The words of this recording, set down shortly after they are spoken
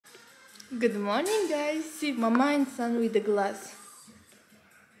Good morning, guys. See Mama and son with the glass.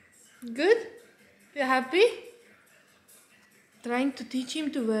 Good? You happy? Trying to teach him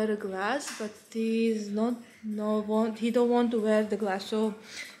to wear a glass, but he don't want to wear the glass. So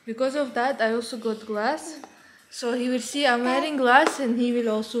because of that, I also got glass. So he will see I'm wearing glass and he will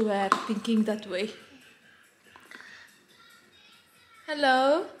also wear, thinking that way.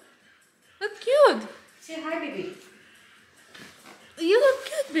 Hello. Look cute. Say hi, baby. You look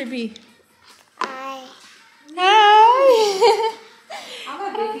cute, baby. Hi. Hi.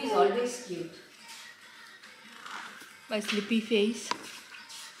 Our baby is always cute. My sleepy face.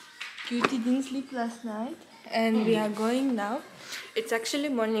 Cutie didn't sleep last night and we are going now. It's actually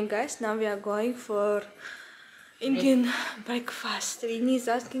morning, guys. Now we are going for Indian breakfast. Rini is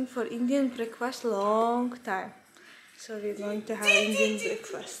asking for Indian breakfast long time. So we're going to have Indian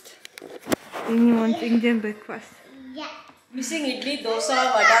breakfast. Rini wants Indian breakfast. Yeah. Missing idli, dosa,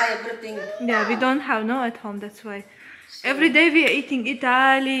 vada, everything. Yeah, we don't have no at home, that's why. Every day we are eating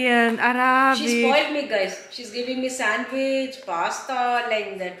Italian, Arabic. She spoiled me, guys. She's giving me sandwich, pasta,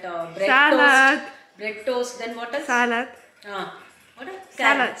 like that bread Salad. toast. Bread toast. Then what else? Salad. What else?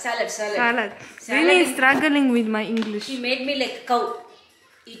 Salad. Salad. Rini is struggling with my English. She made me like a cow,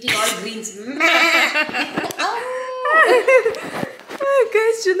 eating all greens.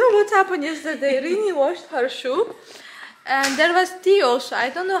 Guys, you know what happened yesterday? Rini washed her shoe and there was tea also. I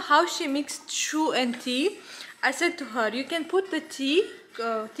don't know how she mixed shoe and tea. I said to her, you can put the tea,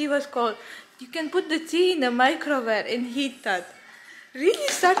 tea was cold, you can put the tea in the microwave and heat that. Rini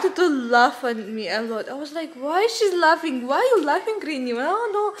started to laugh at me a lot. I was like, why she's laughing? Why are you laughing, Rini? Oh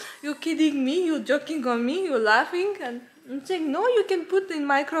no, you're kidding me, you're joking on me, you're laughing. And I'm saying, no, you can put in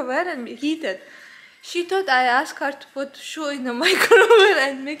microwave and heat it. She thought I asked her to put shoe in the microwave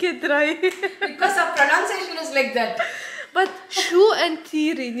and make it dry. Because her pronunciation is like that. But shoe and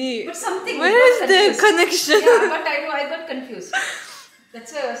tea, Rini. But something. Where is the connection? Yeah, but I got confused.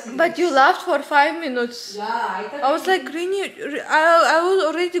 That's why I was thinking. But you laughed for 5 minutes. Yeah, I thought. I was like, Rini, I was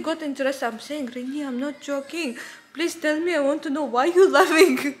already got interested. I'm saying, Rini, I'm not joking. Please tell me, I want to know why you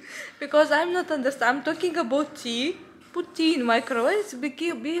laughing. Because I'm not understand. I'm talking about tea. Put tea in microwave,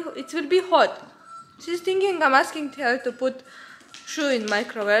 it will be hot. She's thinking I'm asking her to put shoe in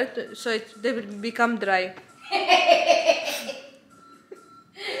microwave so they will become dry.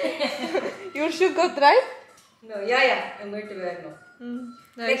 Your shoe got dry? No, yeah, I'm going to wear now.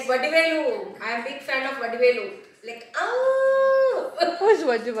 Nice. Like Vadivelu, I am big fan of Vadivelu. Like, oh! Who's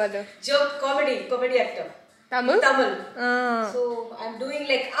Vajivada? Joke, comedy actor. Tamil? Tamil. Ah. So, I'm doing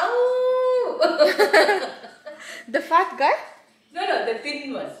like, oh! The fat guy? No, the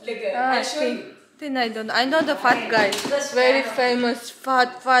thin one. Like, I'll show you. Thin, I don't know. I know the fat guy. Just Very fan of famous,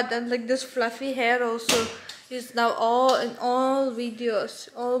 fat, and like this fluffy hair also. He's now in all videos,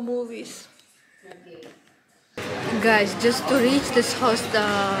 all movies. Okay. Guys, just to reach this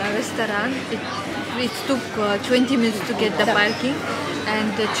restaurant, it took 20 minutes to get the parking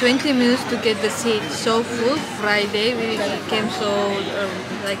and 20 minutes to get the seat. So full. Friday we came so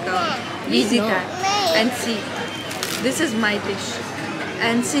like busy time. And see, this is my dish.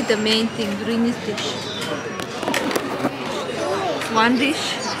 And see the main thing, Rini's dish. One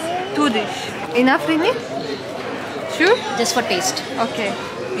dish, two dish. Enough, Rini? Sure? Just for taste. Okay.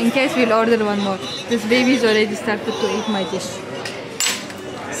 In case we'll order one more. This baby's already started to eat my dish.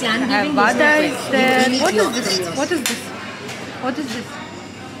 See, I'm giving Vada is there. What your is this? What is this? What is this?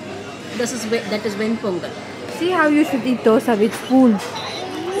 That is when pongal. See how you should eat dosa with spoon.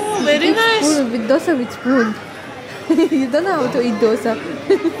 Very Eat nice. Spoon, with dosa with spoon. You don't know how to eat dosa.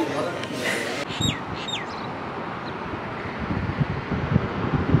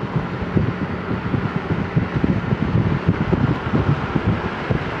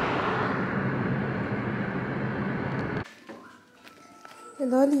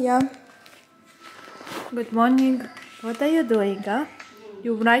 Hello, Liam. Good morning. What are you doing, huh?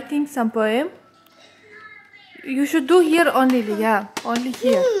 You writing some poem? You should do here only, Liam. Only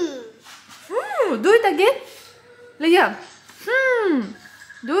here. Do it again. Liam.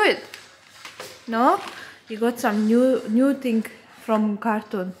 Do it. No? He got some new thing from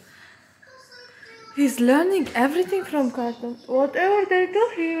cartoon. He's learning everything from cartoon. Whatever they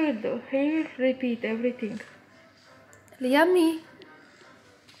do, he will do. He will repeat everything. Liammy.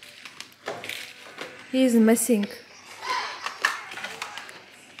 He is missing.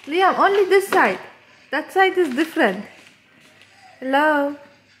 Liam, only this side. That side is different. Hello.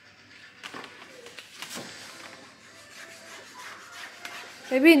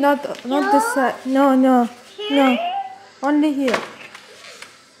 Maybe not this side. No. Only here.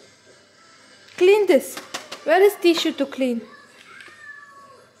 Clean this. Where is tissue to clean?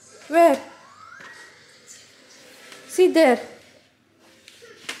 Where? See there.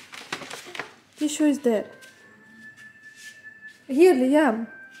 Tissue is there. Here, Liam.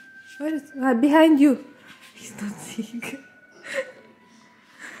 Where is behind you? He's not seeing.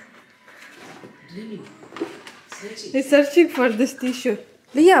 Really? Searching. He's searching for this tissue.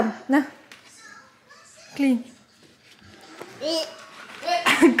 Liam, nah. Clean.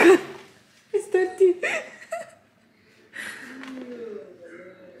 Good. It's dirty.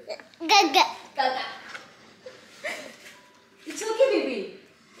 Gaga. It's okay, baby.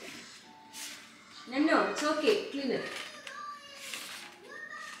 No, it's okay. Clean it.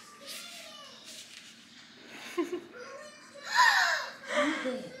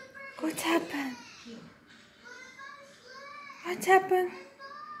 What happened? What happened?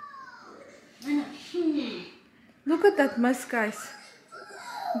 Look at that mess, guys.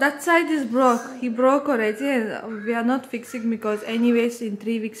 That side is broke. He broke already, and we are not fixing because anyways in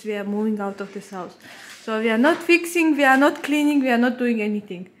 3 weeks we are moving out of this house. So we are not fixing, we are not cleaning, we are not doing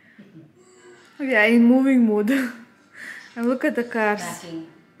anything. We are in moving mood. And look at the cars.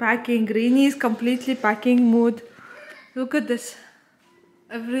 Packing. Rini is completely packing mood. Look at this.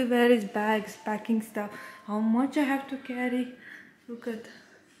 Everywhere is bags, packing stuff. How much I have to carry. Look at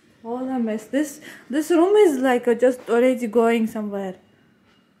all the mess. This room is like just already going somewhere.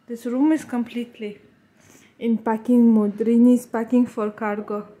 This room is completely in packing mood. Rini is packing for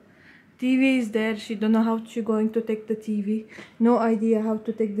cargo. TV is there. She don't know how she's going to take the TV. No idea how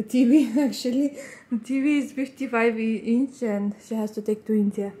to take the TV actually. The TV is 55 inch and she has to take to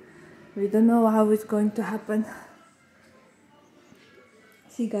India. We don't know how it's going to happen.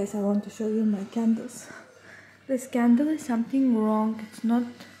 See guys, I want to show you my candles. This candle is something wrong. It's not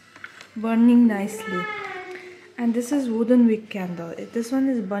burning nicely. And this is wooden wick candle. This one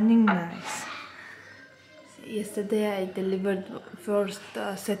is burning nice. Yesterday I delivered first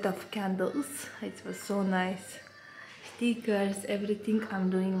set of candles. It was so nice. Stickers, everything I'm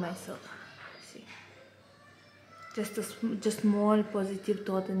doing myself. See, just small positive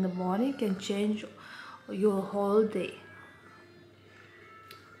thought in the morning can change your whole day.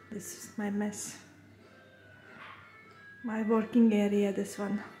 This is my mess. My working area, this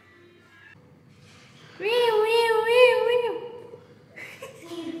one.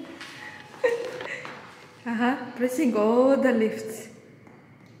 Pressing all the lifts.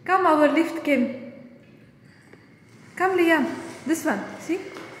 Come, our lift came. Come, Liam. This one, see?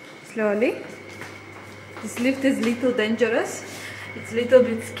 Slowly. This lift is little dangerous. It's little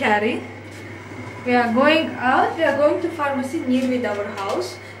bit scary. We are going out. We are going to pharmacy near with our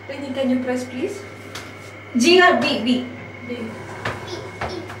house. Rini, can you press, please? G or B? B. B.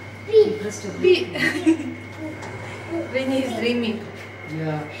 B. Press to B. Rini is dreaming.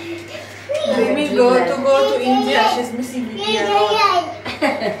 Yeah. Dreaming go to India. She's missing India.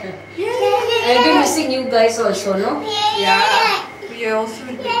 I'll be missing you guys also, no? Yeah. We are also.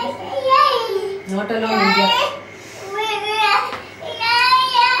 Not alone India.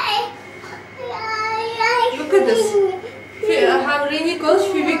 Look at this. How Rini calls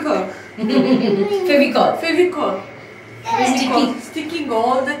Fevicol. Fevicol. Fevicol. Sticking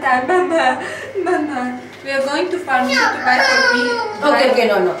all the time. Mama, Mama. We are going to pharmacy to buy for me. Okay,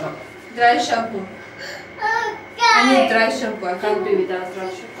 no. Dry shampoo. I need dry shampoo. I can't do without dry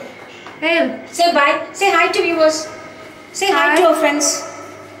shampoo. Hey, say bye. Say hi to viewers. Say hi to our friends.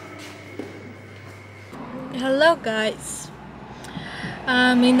 hello guys.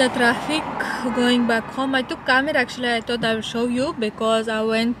 I'm in the traffic going back home. I took camera actually. I thought I would show you because I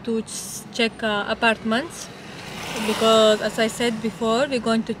went to check apartments because as I said before we're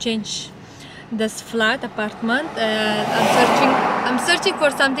going to change this flat apartment and I'm searching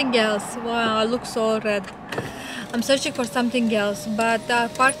for something else. Wow, I look so red. I'm searching for something else, but the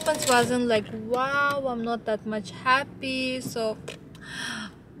apartments wasn't like wow, I'm not that much happy, so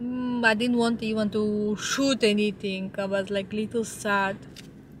I didn't want even to shoot anything. I was like little sad.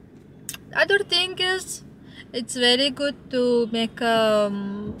 Other thing is it's very good to make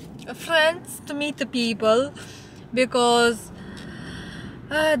friends, to meet the people, because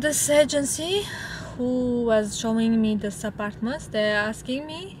this agency who was showing me this apartments, they're asking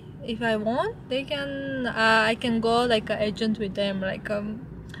me if I want, they can I can go like an agent with them, like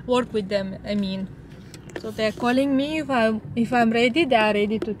work with them, I mean. So they're calling me if I'm ready. They are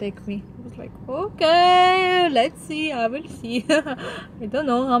ready to take me. I was like, okay, let's see, I will see. I don't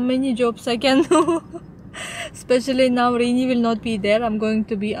know how many jobs I can do. Especially now Rini will not be there. I'm going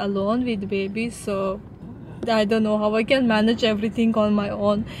to be alone with baby, so I don't know how I can manage everything on my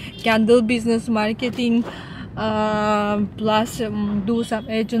own. Candle business, marketing, plus do some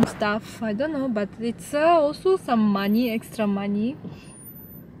agent stuff. I don't know, but it's also some money, extra money.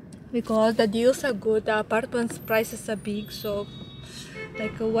 because the deals are good. The apartment's prices are big, so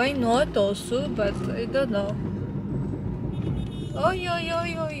like why not also? But I don't know. Oi, oi,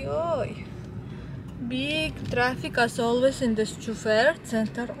 oi, oi, oi. Big traffic as always in the Stuttgart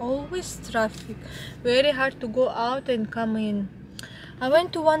center. Always traffic. Very hard to go out and come in. I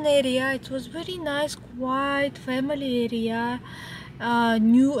went to one area. It was very nice, quiet, family area.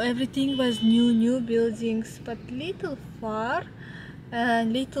 New, everything was new buildings, but little far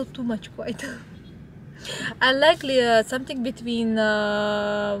and little too much quiet. I like something between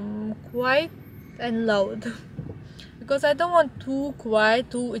quiet and loud because I don't want too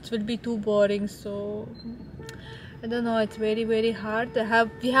quiet. It will be too boring. So I don't know. It's very hard.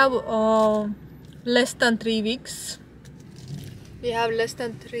 We have less than 3 weeks. We have less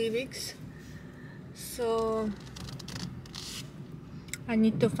than 3 weeks, so I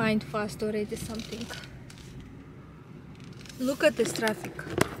need to find fast already something. Look at this traffic.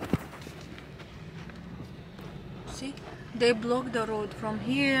 See, they block the road from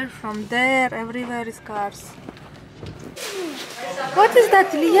here, from there, everywhere is cars. What is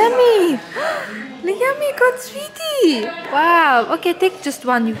that, Liami? Liami got sweetie. Wow. Okay, take just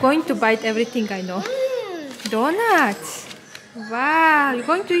one. You're going to bite everything, I know. Donuts. Wow, you're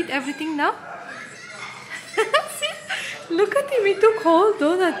going to eat everything now? See? Look at him, he took whole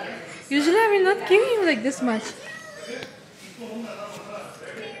donut. Usually I will not give him like this much.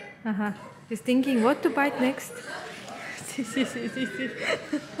 He's thinking what to bite next. See.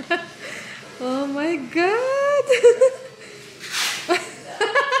 Oh my god.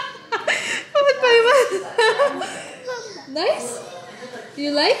 Nice?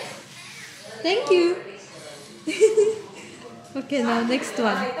 You like? Thank you. Okay, now next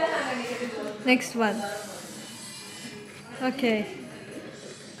one. Next one. Okay.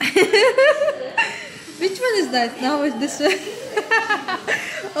 Which one is that? Now is this one.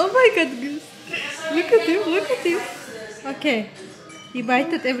 Oh my god, Goose. Look at him. Okay. He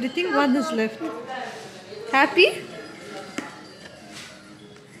bited everything, one is left. Happy?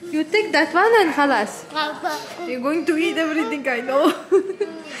 You take that one and khalas. You're going to eat everything, I know.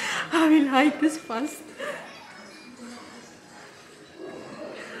 I will hide this fast.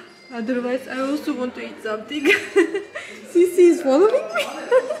 Otherwise, I also want to eat something. Sisi is following me.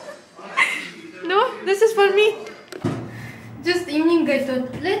 No, this is for me. Just evening, I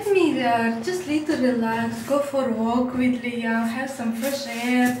thought, let me just little relax, go for a walk with Leah, have some fresh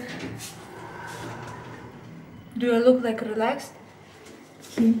air. Do I look like relaxed?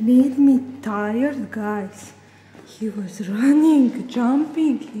 He made me tired, guys. He was running,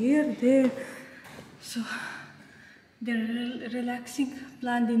 jumping here, there. So the relaxing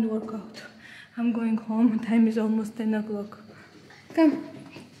plan didn't work out. I'm going home. Time is almost 10 o'clock. Come.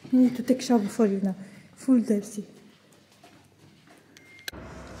 I need to take shower for you now. Full dirty.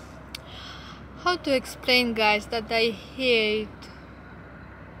 How to explain, guys, that I hate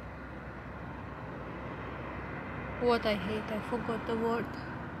what I hate? I forgot the word.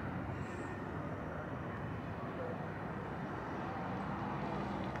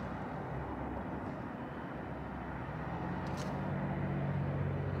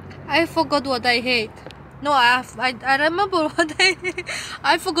 I forgot what I hate. No, I remember what I hate.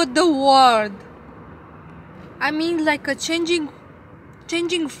 I forgot the word. I mean, like a changing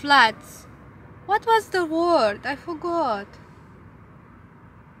flats. What was the word? I forgot.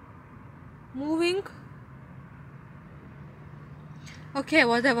 Moving? Okay,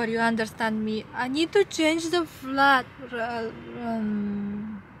 whatever, you understand me. I need to change the flat.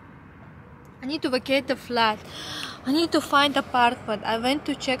 I need to vacate the flat. I need to find apartment. I went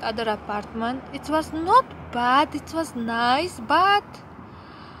to check other apartment. It was not bad. It was nice, but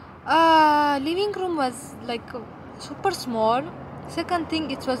living room was like super small. Second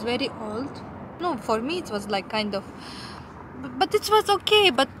thing, it was very old. No, for me it was like kind of, but it was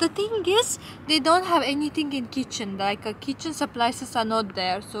okay. But the thing is, they don't have anything in kitchen. Like kitchen supplies are not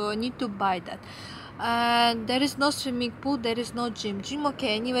there, so I need to buy that. And there is no swimming pool, there is no gym.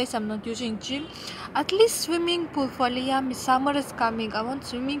 Okay, anyways, I'm not using gym. At least swimming pool for Liam. Summer is coming. I want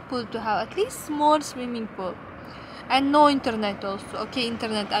swimming pool to have at least small swimming pool. And no internet also. Okay,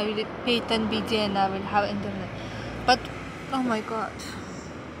 internet, I will pay 10 BD and I will have internet. But oh my god,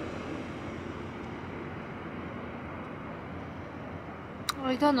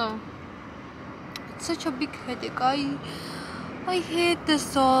 I don't know. It's such a big headache. I hate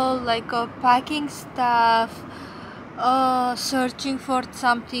this all, like packing stuff, searching for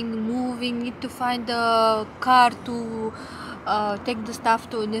something, moving, need to find a car to take the stuff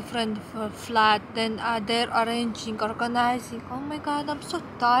to a different flat, then they're arranging, organizing. Oh my god, I'm so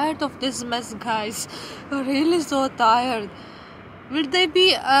tired of this mess, guys. I'm really so tired. Will there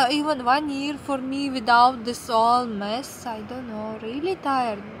be even 1 year for me without this all mess? I don't know. Really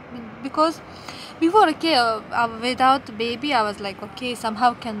tired because before, okay, without the baby, I was like, okay,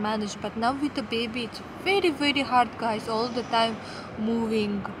 somehow can manage. But now with the baby, it's very hard, guys. All the time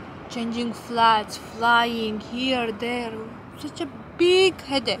moving, changing flats, flying here, there. Such a big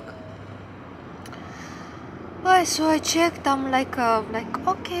headache. So I checked. I'm like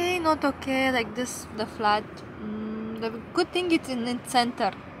okay, not okay, like this. The flat. The good thing it's in the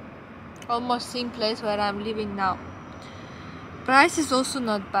center, almost same place where I'm living now. Price is also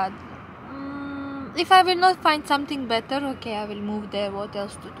not bad. If I will not find something better, okay, I will move there. What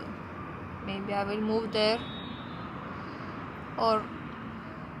else to do? Maybe I will move there. Or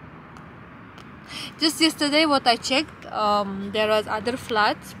just yesterday, what I checked, there was other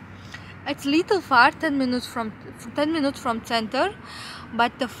flats. It's little far, 10 minutes from center,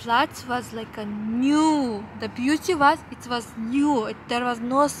 but the flats was like a new. The beauty was it was new. There was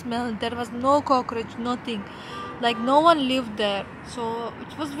no smell, there was no cockroach, nothing. Like no one lived there, so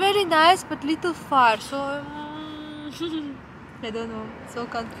it was very nice, but little far. So I don't know. So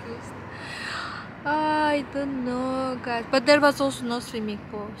confused. I don't know, guys. But there was also no swimming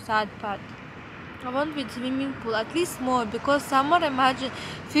pool. Sad part. I want with swimming pool at least more, because summer, imagine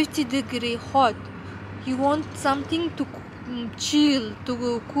 50-degree hot. You want something to chill,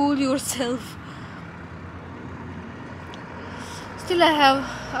 to cool yourself. Still, I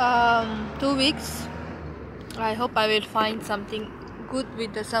have 2 weeks. I hope I will find something good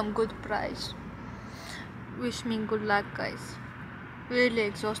with some good price. Wish me good luck, guys. Really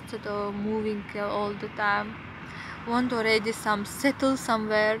exhausted of moving all the time. Want already settle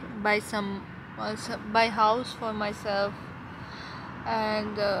somewhere, buy house for myself,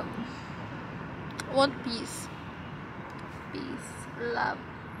 and want peace, love.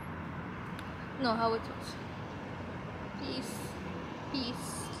 No, how it was?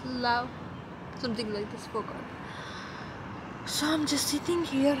 Peace, love, something like this. Forgot. So I'm just sitting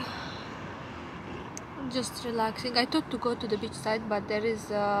here, just relaxing. I thought to go to the beach side, but there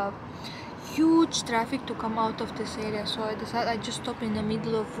is huge traffic to come out of this area, so I decided I just stop in the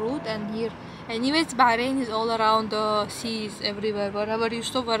middle of road. And here, anyways, Bahrain is all around the seas, everywhere. Wherever you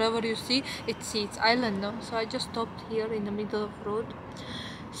stop, wherever you see, it's island, no? So I just stopped here in the middle of road,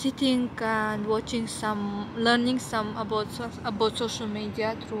 sitting and watching learning some about social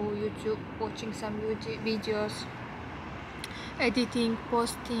media through YouTube, watching some YouTube videos, editing,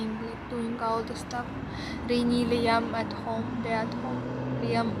 posting, like doing all the stuff. Rainy, Liam at home, they at home.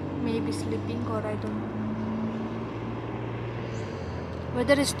 Liam maybe sleeping, or I don't know.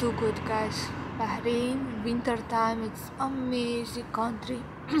 Weather is too good, guys. Bahrain, winter time, it's amazing country.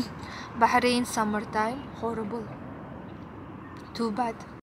 Bahrain, summertime, horrible. Too bad.